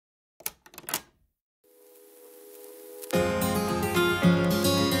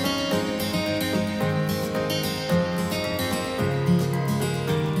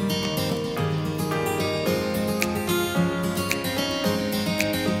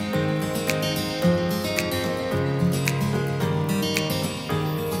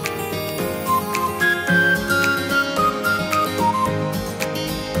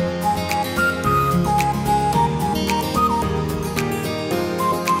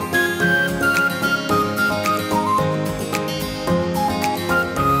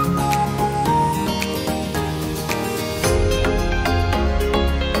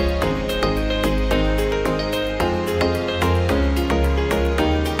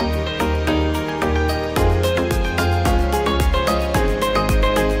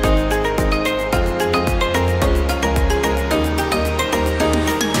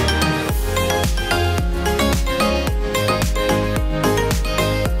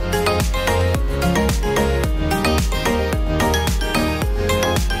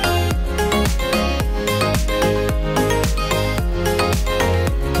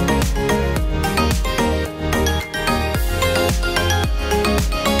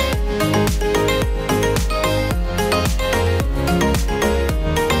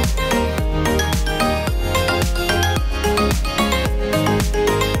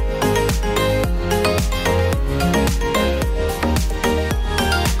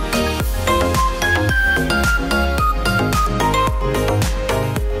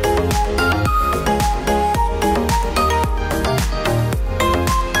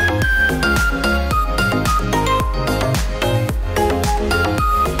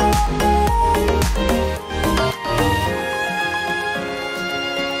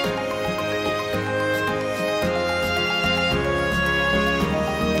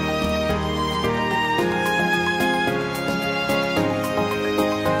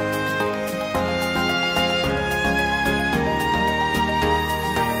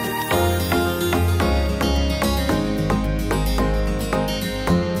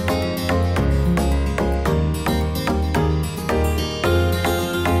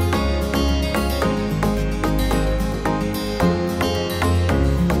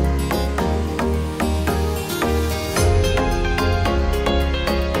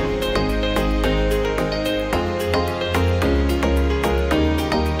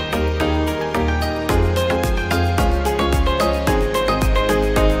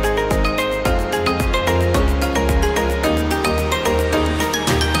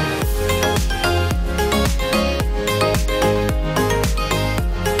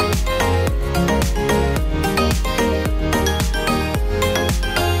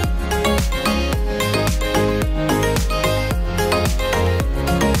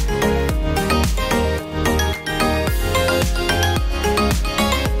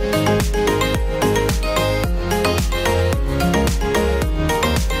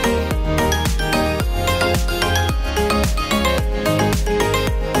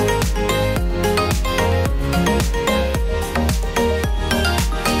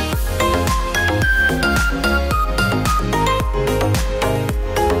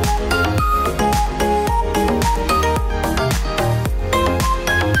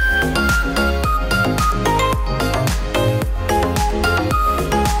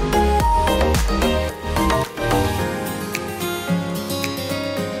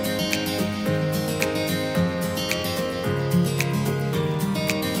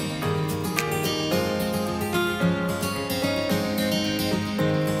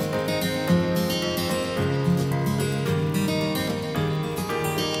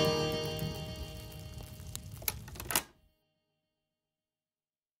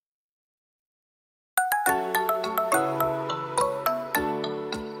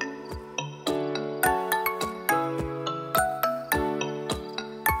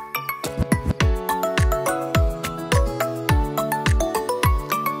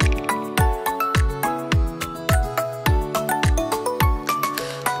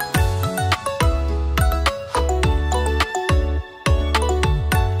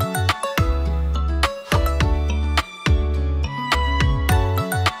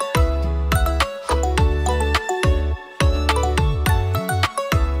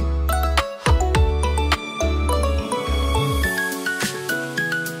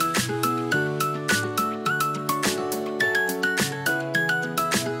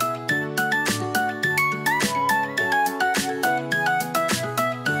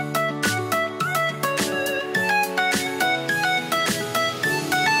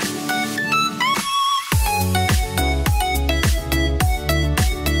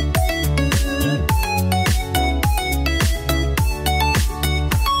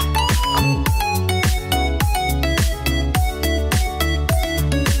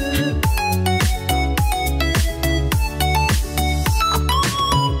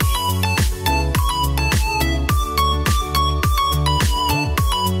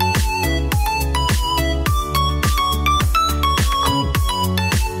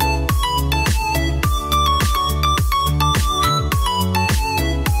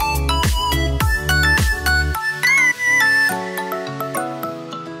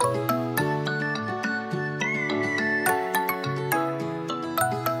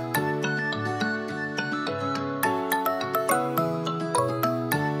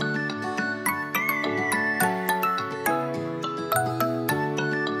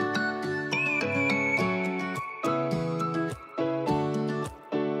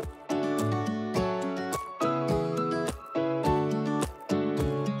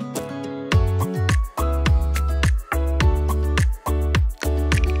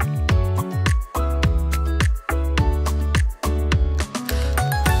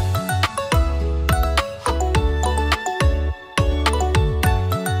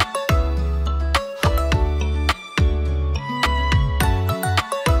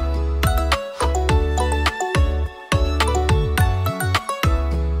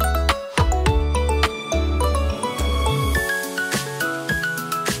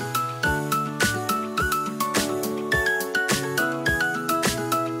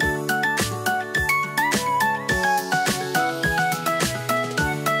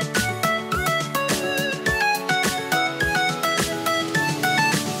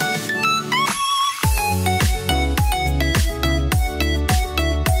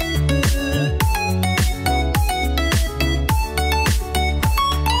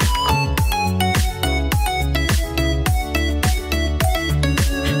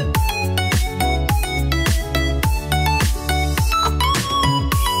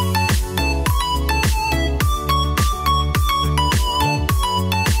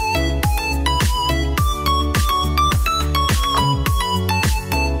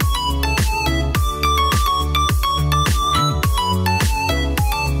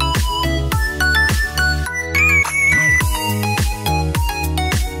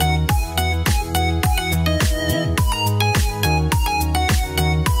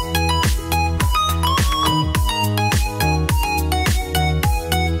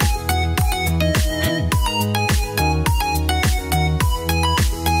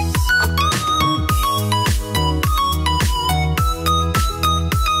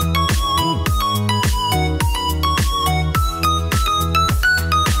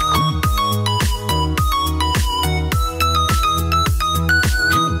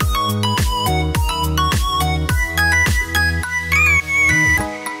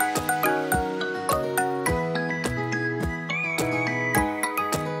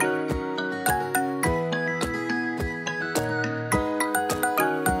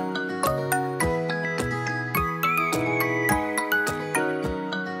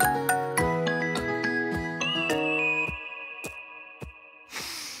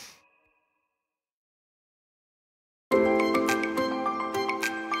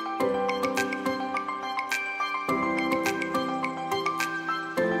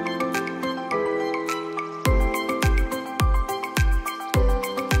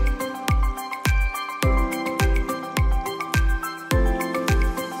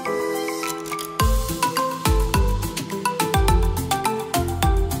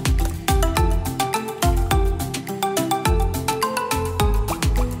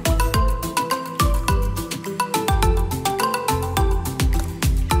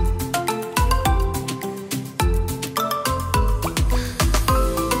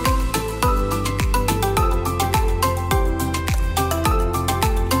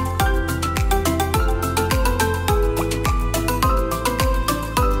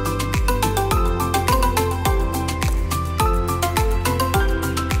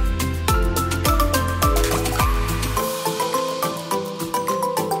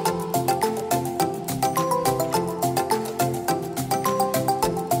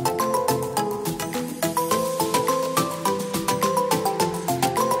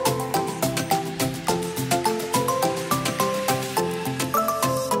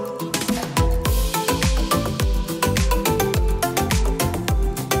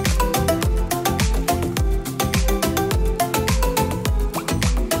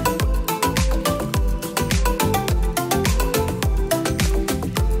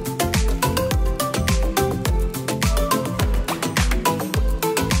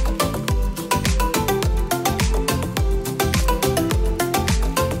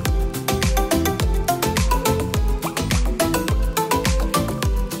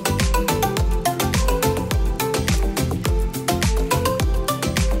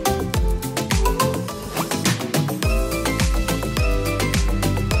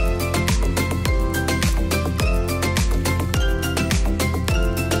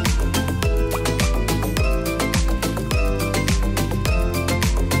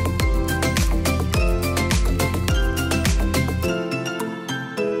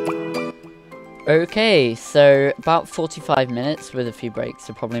Okay, so about 45 minutes with a few breaks,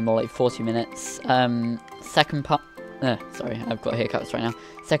 so probably more like 40 minutes. Second part, sorry, I've got hiccups right now.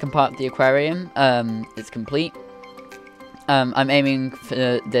 Second part of the aquarium, is complete. I'm aiming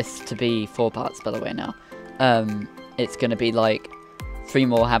for this to be 4 parts, by the way, now. It's gonna be like 3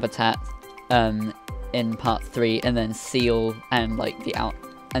 more habitats, in part 3, and then seal and like the out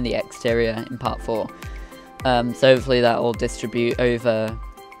and the exterior in part 4. So hopefully that will distribute over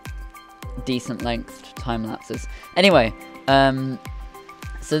decent length time lapses. Anyway,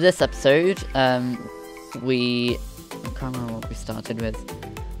 so this episode, I can't remember what we started with.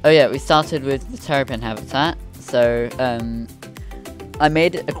 Oh yeah, we started with the Terrapin habitat. So I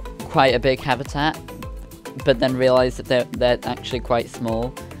made quite a big habitat, but then realised that they're actually quite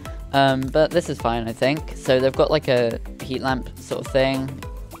small. But this is fine, I think. So they've got like a heat lamp sort of thing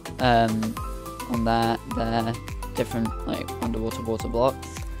on that, there, different like underwater water blocks.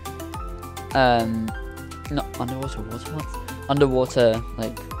 Not underwater water blocks, underwater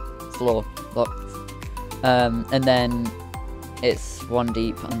like floor blocks. And then it's 1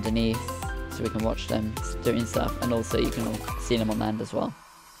 deep underneath, so we can watch them doing stuff, and also you can all see them on land as well.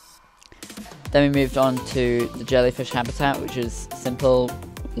 Then we moved on to the jellyfish habitat, which is simple.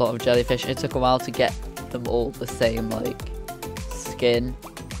 A lot of jellyfish. It took a while to get them all the same like skin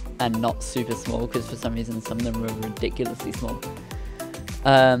and not super small, because for some reason some of them were ridiculously small.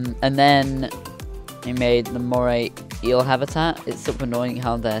 And then we made the Moray eel habitat. It's sort of annoying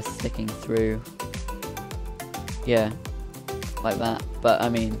how they're sticking through. Yeah, like that. But I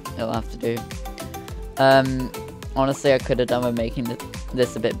mean, it'll have to do. Honestly, I could have done with making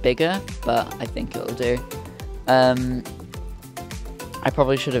this a bit bigger, but I think it'll do. I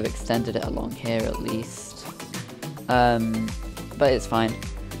probably should have extended it along here at least. But it's fine.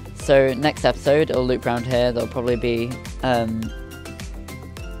 So next episode, it'll loop around here. There'll probably be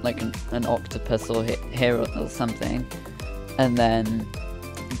like an octopus or here or something, and then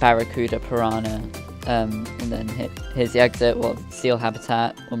barracuda, piranha, and then here's the exit. Well, seal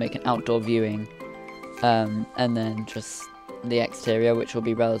habitat. We'll make an outdoor viewing, and then just the exterior, which will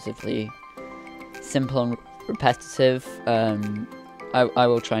be relatively simple and repetitive. I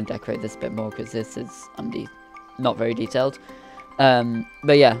will try and decorate this a bit more, because this is not very detailed.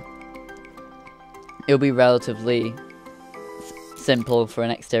 But yeah, it'll be relatively simple for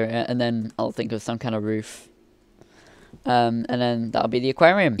an exterior, and then I'll think of some kind of roof. And then that'll be the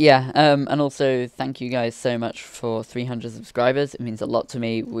aquarium. Yeah, and also thank you guys so much for 300 subscribers. It means a lot to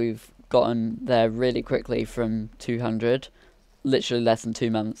me. We've gotten there really quickly from 200, literally less than 2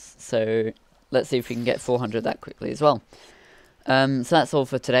 months. So let's see if we can get 400 that quickly as well. So that's all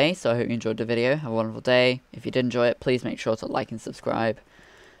for today, so I hope you enjoyed the video. Have a wonderful day. If you did enjoy it, please make sure to like and subscribe,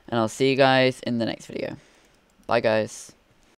 and I'll see you guys in the next video. Bye guys.